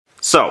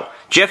So,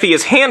 Jeffy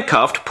is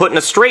handcuffed, put in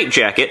a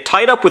straitjacket,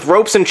 tied up with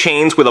ropes and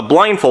chains with a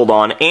blindfold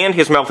on, and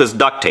his mouth is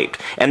duct taped.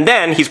 And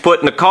then he's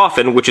put in a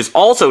coffin, which is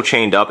also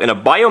chained up in a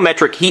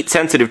biometric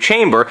heat-sensitive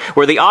chamber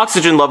where the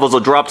oxygen levels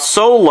are dropped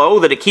so low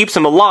that it keeps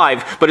him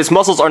alive, but his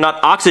muscles are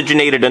not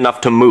oxygenated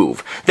enough to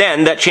move.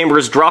 Then, that chamber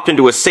is dropped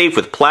into a safe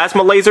with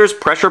plasma lasers,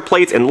 pressure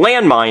plates, and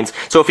landmines,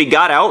 so if he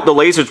got out, the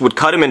lasers would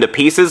cut him into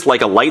pieces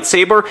like a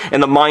lightsaber,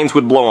 and the mines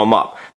would blow him up.